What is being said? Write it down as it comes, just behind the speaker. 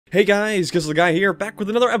Hey guys, Kessler Guy here, back with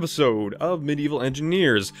another episode of Medieval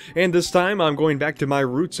Engineers, and this time I'm going back to my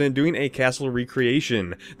roots and doing a castle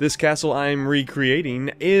recreation. This castle I'm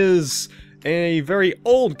recreating is a very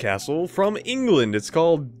old castle from England. It's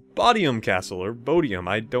called Bodiam Castle, or Bodiam.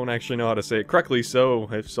 I don't actually know how to say it correctly, so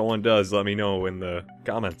if someone does, let me know in the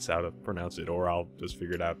comments how to pronounce it, or I'll just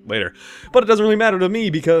figure it out later. But it doesn't really matter to me,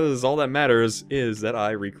 because all that matters is that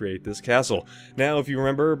I recreate this castle. Now, if you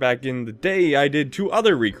remember, back in the day, I did two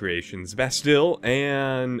other recreations, Bastille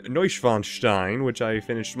and Neuschwanstein, which I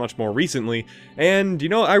finished much more recently, and, you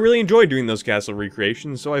know, I really enjoyed doing those castle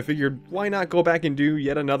recreations, so I figured, why not go back and do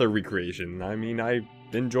yet another recreation? I mean, I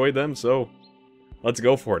enjoyed them, so let's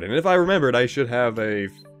go for it. And if I remembered, I should have a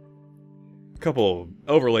couple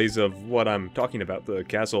overlays of what I'm talking about, the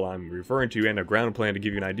castle I'm referring to, and a ground plan to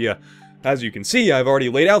give you an idea. As you can see, I've already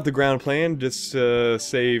laid out the ground plan just to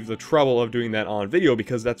save the trouble of doing that on video,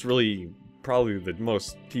 because that's really probably the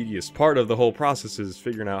most tedious part of the whole process, is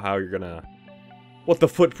figuring out how you're gonna, what the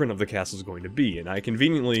footprint of the castle is going to be. And I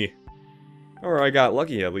conveniently, or I got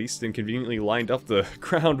lucky at least, and conveniently lined up the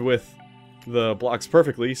ground with the blocks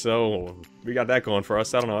perfectly, so we got that going for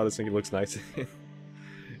us. I don't know, I just think it looks nice.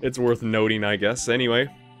 It's worth noting, I guess. Anyway,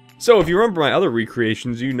 so if you remember my other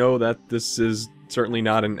recreations, you know that this is certainly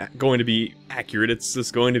not going to be accurate. It's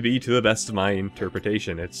just going to be to the best of my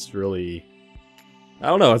interpretation. It's really, I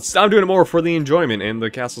don't know, I'm doing it more for the enjoyment, and the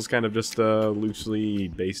castle's kind of just a loosely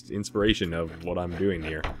based inspiration of what I'm doing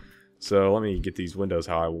here. So let me get these windows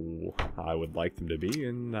how I would like them to be,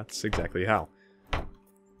 and that's exactly how.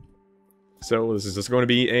 So this is just going to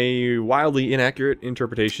be a wildly inaccurate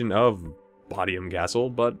interpretation of Bodiam Castle,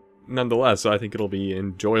 but nonetheless, I think it'll be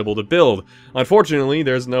enjoyable to build. Unfortunately,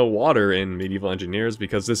 there's no water in Medieval Engineers,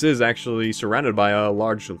 because this is actually surrounded by a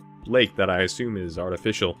large lake that I assume is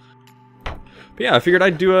artificial. But yeah, I figured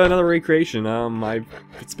I'd do another recreation.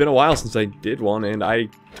 It's been a while since I did one, and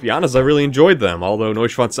to be honest, I really enjoyed them. Although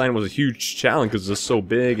Neuschwanstein was a huge challenge because it's so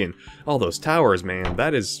big, and all those towers, man,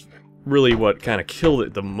 that is really what kind of killed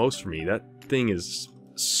it the most for me. That thing is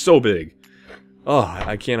so big. Oh,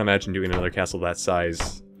 I can't imagine doing another castle that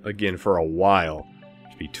size again for a while,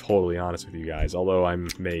 to be totally honest with you guys. Although I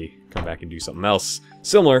may come back and do something else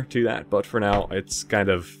similar to that, but for now, it's kind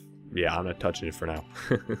of, yeah, I'm not touching it for now.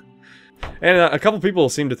 And a couple people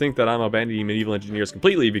seem to think that I'm abandoning Medieval Engineers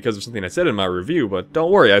completely because of something I said in my review, but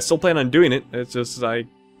don't worry, I still plan on doing it. It's just, I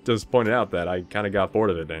just pointed out that I kind of got bored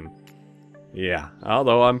of it, and yeah,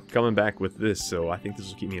 although I'm coming back with this, so I think this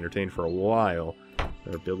will keep me entertained for a while.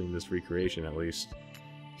 Or building this recreation, at least.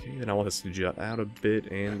 Okay, then I want this to jut out a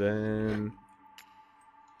bit, and then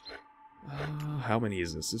how many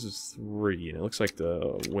is this? This is 3, and it looks like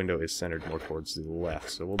the window is centered more towards the left,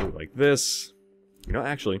 so we'll do it like this. You know,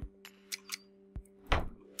 actually, I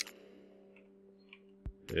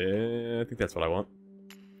think that's what I want.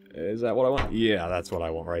 Is that what I want? Yeah, that's what I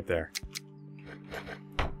want right there.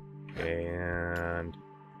 And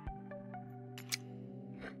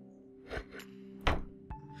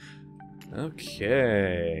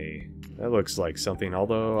okay, that looks like something,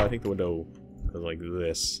 although I think the window is like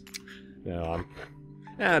this. No,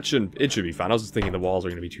 it should be fine. I was just thinking the walls are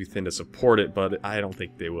going to be too thin to support it, but I don't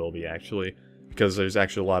think they will be, actually, because there's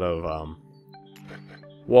actually a lot of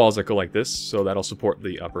walls that go like this, so that'll support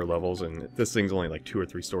the upper levels, and this thing's only like 2 or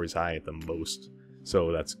 3 stories high at the most,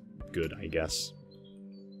 so that's good, I guess.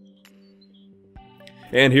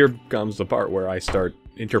 And here comes the part where I start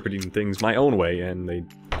interpreting things my own way, and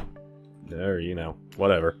or, you know,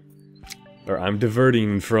 whatever. Or I'm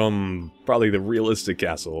diverting from probably the realistic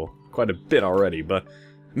castle quite a bit already, but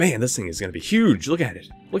man, this thing is going to be huge. Look at it.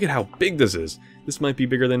 Look at how big this is. This might be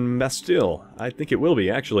bigger than Bastille. I think it will be,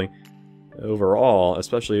 actually, overall,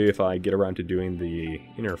 especially if I get around to doing the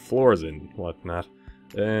inner floors and whatnot.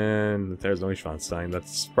 And there's Neuschwanstein.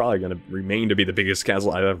 That's probably going to remain to be the biggest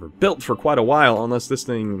castle I've ever built for quite a while, unless this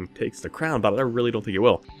thing takes the crown, but I really don't think it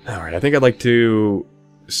will. Alright, I think I'd like to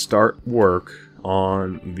start work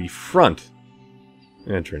on the front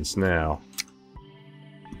entrance now.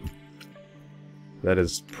 That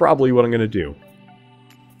is probably what I'm going to do.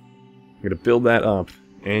 I'm going to build that up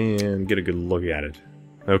and get a good look at it.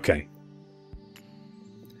 Okay.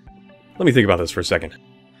 Let me think about this for a second.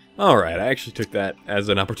 Alright, I actually took that as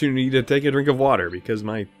an opportunity to take a drink of water, because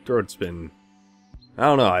my throat's been, I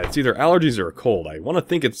don't know, it's either allergies or a cold. I want to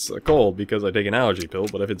think it's a cold because I take an allergy pill,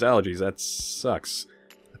 but if it's allergies, that sucks.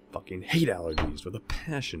 I fucking hate allergies with a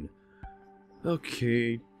passion.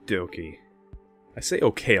 Okay, dokie. I say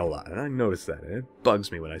okay a lot, and I notice that, and it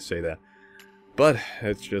bugs me when I say that. But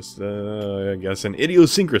it's just, I guess, an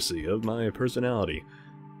idiosyncrasy of my personality.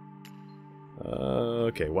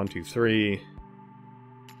 Okay, 1, 2, 3.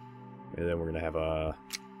 And then we're gonna have a...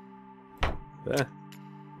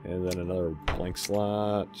 and then another blank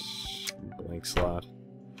slot. Blank slot.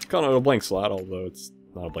 Call it a blank slot, although it's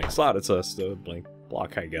not a blank slot, it's just a blank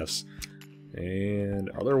block, I guess.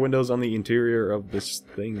 And are there windows on the interior of this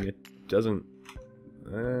thing? It doesn't...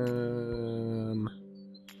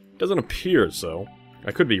 doesn't appear so.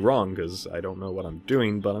 I could be wrong, because I don't know what I'm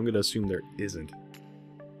doing, but I'm going to assume there isn't.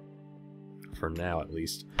 For now, at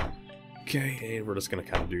least. Okay, and we're just going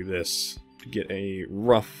to kind of do this to get a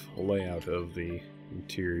rough layout of the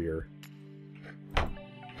interior.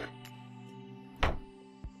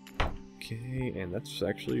 Okay, and that's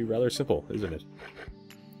actually rather simple, isn't it?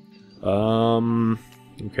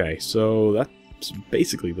 Okay, so that's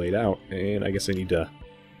basically laid out, and I guess I need to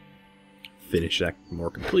finish that more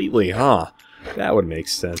completely, huh? That would make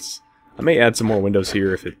sense. I may add some more windows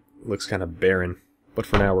here if it looks kind of barren, but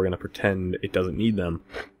for now we're going to pretend it doesn't need them.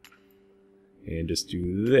 And just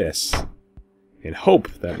do this, and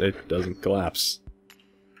hope that it doesn't collapse.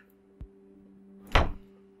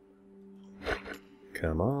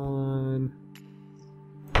 Come on.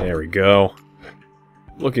 There we go.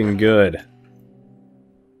 Looking good.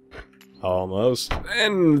 Almost.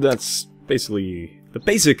 And that's basically the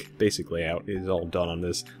basic layout is all done on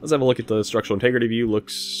this. Let's have a look at the structural integrity view.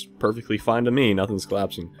 Looks perfectly fine to me. Nothing's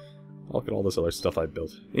collapsing. Look at all this other stuff I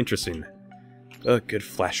built. Interesting. A good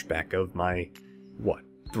flashback of my, what,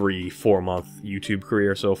 3-4 month YouTube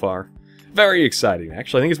career so far. Very exciting.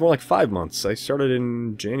 Actually, I think it's more like 5 months. I started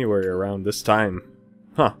in January around this time.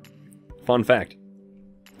 Huh. Fun fact.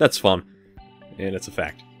 That's fun. And it's a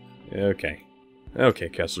fact. Okay. Okay,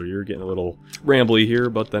 Kessler, you're getting a little rambly here,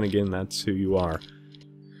 but then again, that's who you are.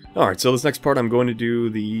 Alright, so this next part I'm going to do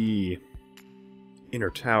the inner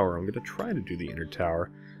tower. I'm going to try to do the inner tower.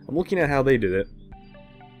 I'm looking at how they did it,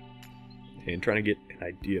 and trying to get an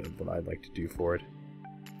idea of what I'd like to do for it.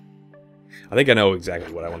 I think I know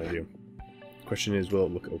exactly what I want to do. The question is, will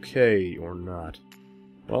it look okay or not?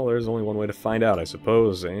 Well, there's only one way to find out, I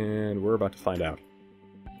suppose, and we're about to find out.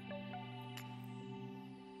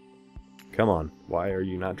 Come on, why are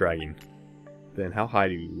you not dragging? Then how high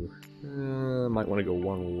do you... might want to go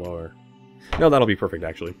one lower. No, that'll be perfect,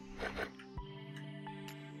 actually.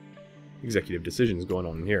 Executive decisions going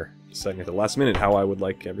on in here. Deciding at the last minute how I would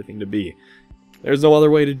like everything to be. There's no other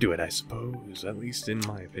way to do it, I suppose. At least in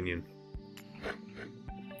my opinion.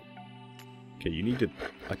 Okay, you need to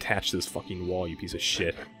attach this fucking wall, you piece of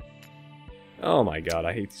shit. Oh my god,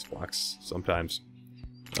 I hate these blocks sometimes.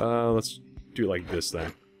 Let's do it like this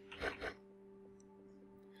then.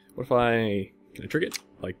 What if I... Can I trick it?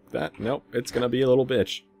 Like that? Nope, it's gonna be a little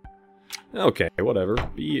bitch. Okay, whatever.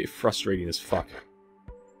 Be frustrating as fuck.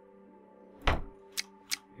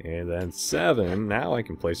 And then 7. Now I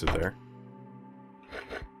can place it there.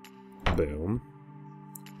 Boom.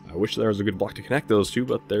 I wish there was a good block to connect those two,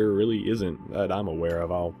 but there really isn't that I'm aware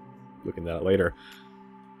of. I'll look into that later.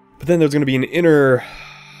 But then there's going to be an inner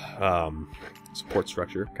support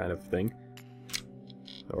structure kind of thing.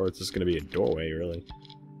 Or it's just going to be a doorway, really.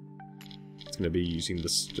 It's going to be using the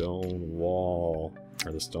stone wall,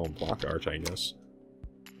 or the stone block arch, I guess.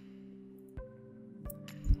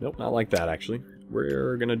 Nope, not like that, actually.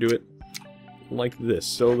 We're going to do it like this.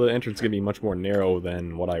 So the entrance is going to be much more narrow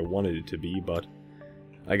than what I wanted it to be, but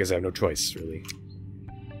I guess I have no choice, really.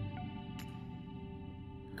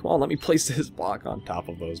 Come on, let me place this block on top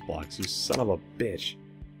of those blocks, you son of a bitch.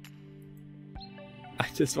 I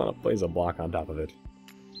just want to place a block on top of it.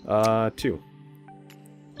 2.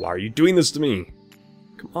 Why are you doing this to me?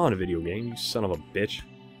 Come on, video game, you son of a bitch.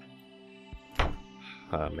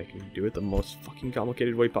 Making me do it the most fucking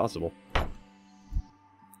complicated way possible.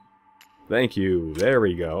 Thank you. There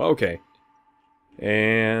we go. Okay.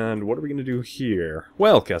 And what are we going to do here?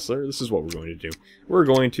 Well, Kessler, this is what we're going to do. We're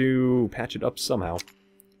going to patch it up somehow.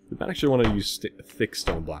 We might actually want to use thick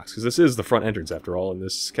stone blocks, because this is the front entrance, after all, and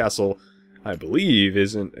this castle, I believe,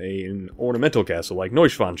 isn't an ornamental castle like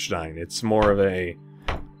Neuschwanstein. It's more of a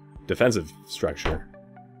defensive structure,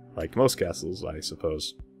 like most castles, I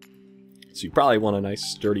suppose. So you probably want a nice,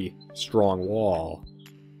 sturdy, strong wall.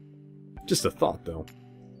 Just a thought, though.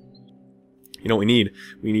 You know what we need?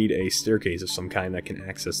 We need a staircase of some kind that can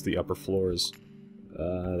access the upper floors.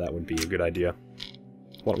 That would be a good idea.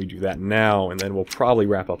 Why don't we do that now, and then we'll probably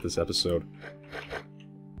wrap up this episode.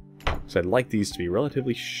 So I'd like these to be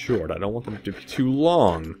relatively short. I don't want them to be too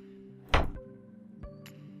long.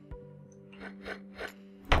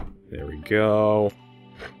 There we go.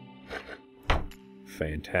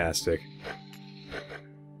 Fantastic.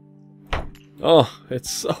 Oh,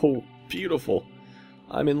 it's so beautiful.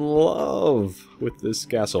 I'm in love with this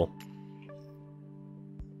castle.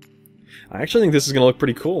 I actually think this is going to look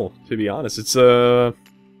pretty cool, to be honest. It's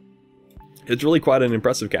really quite an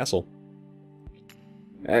impressive castle.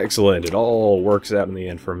 Excellent. It all works out in the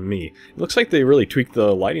end for me. It looks like they really tweaked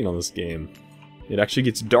the lighting on this game. It actually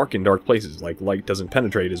gets dark in dark places, like light doesn't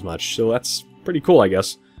penetrate as much, so that's pretty cool, I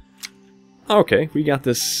guess. Okay, we got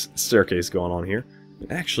this staircase going on here.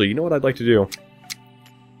 Actually, you know what I'd like to do?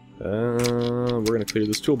 We're going to clear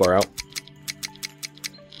this toolbar out.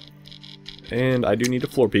 And I do need a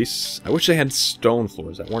floor piece. I wish they had stone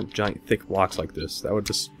floors that weren't giant thick blocks like this. That would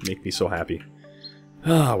just make me so happy.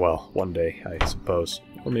 Ah, well, one day, I suppose.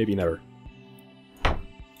 Or maybe never.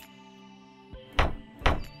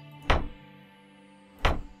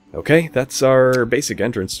 Okay, that's our basic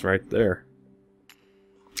entrance right there.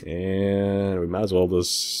 And we might as well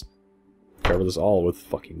just cover this all with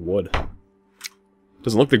fucking wood.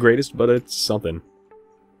 Doesn't look the greatest, but it's something.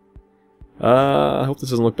 I hope this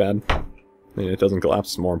doesn't look bad. And it doesn't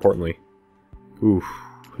collapse, more importantly. Ooh,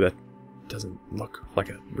 that doesn't look like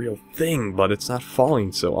a real thing, but it's not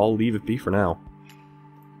falling, so I'll leave it be for now.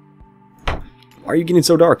 Why are you getting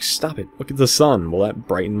so dark? Stop it. Look at the sun. Will that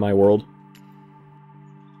brighten my world?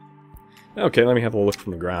 Okay, let me have a look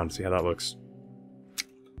from the ground, see how that looks.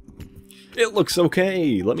 It looks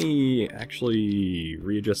okay! Let me actually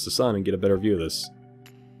readjust the sun and get a better view of this.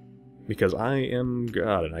 Because I am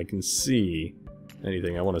God and I can see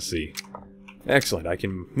anything I want to see. Excellent, I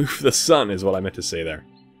can move the sun is what I meant to say there.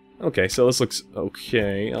 Okay, so this looks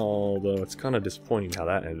okay, although it's kind of disappointing how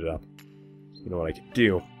that ended up. You know what I could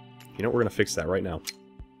do? You know, we're going to fix that right now.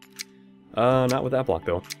 Not with that block,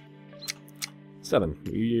 though. 7.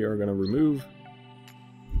 We are going to remove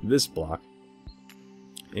this block.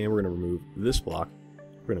 And we're going to remove this block.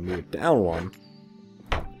 We're going to move it down one.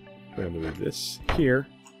 We're going to move this here.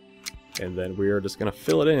 And then we are just going to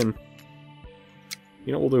fill it in.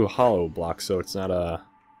 You know, we'll do a hollow block so it's not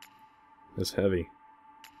as heavy.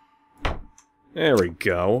 There we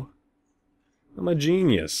go. I'm a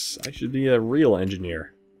genius. I should be a real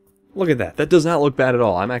engineer. Look at that. That does not look bad at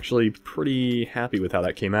all. I'm actually pretty happy with how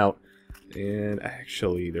that came out. And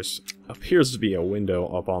actually, there's appears to be a window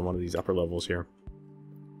up on one of these upper levels here.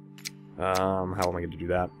 How am I going to do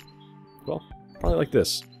that? Well, probably like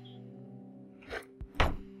this.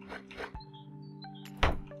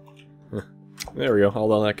 There we go,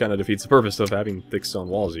 although that kind of defeats the purpose of having thick stone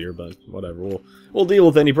walls here, but whatever. We'll deal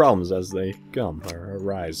with any problems as they come, or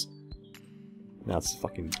arise. Now it's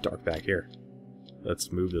fucking dark back here. Let's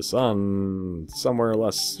move the sun somewhere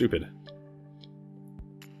less stupid.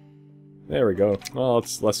 There we go. Well,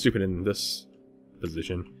 it's less stupid in this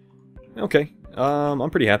position. Okay, I'm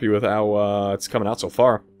pretty happy with how it's coming out so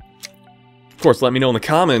far. Of course, let me know in the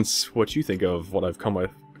comments what you think of what I've come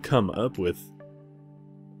up with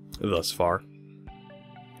thus far.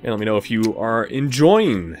 And let me know if you are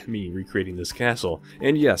enjoying me recreating this castle.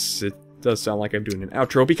 And yes, it does sound like I'm doing an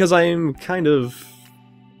outro because I am kind of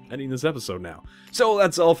ending this episode now. So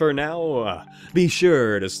that's all for now. Be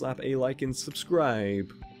sure to slap a like and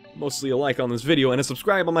subscribe. Mostly a like on this video and a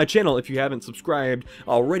subscribe on my channel if you haven't subscribed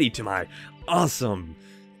already to my awesome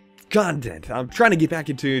content. I'm trying to get back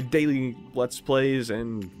into daily Let's Plays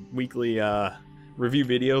and weekly review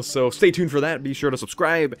videos, so stay tuned for that. Be sure to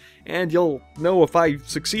subscribe, and you'll know if I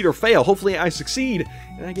succeed or fail. Hopefully I succeed,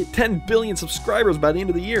 and I get 10 billion subscribers by the end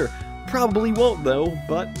of the year. Probably won't, though,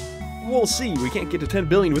 but we'll see. We can't get to 10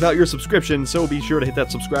 billion without your subscription, so be sure to hit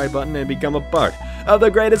that subscribe button and become a part of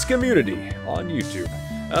the greatest community on YouTube.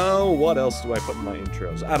 Oh, what else do I put in my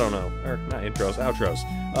intros? I don't know. Or, not intros,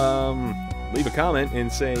 outros. Leave a comment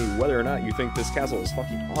and say whether or not you think this castle is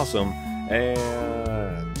fucking awesome,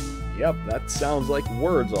 and yep, that sounds like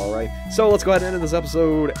words, alright. So let's go ahead and end this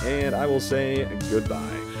episode, and I will say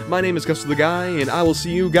goodbye. My name is Kessler the Guy, and I will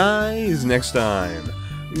see you guys next time.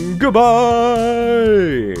 Goodbye!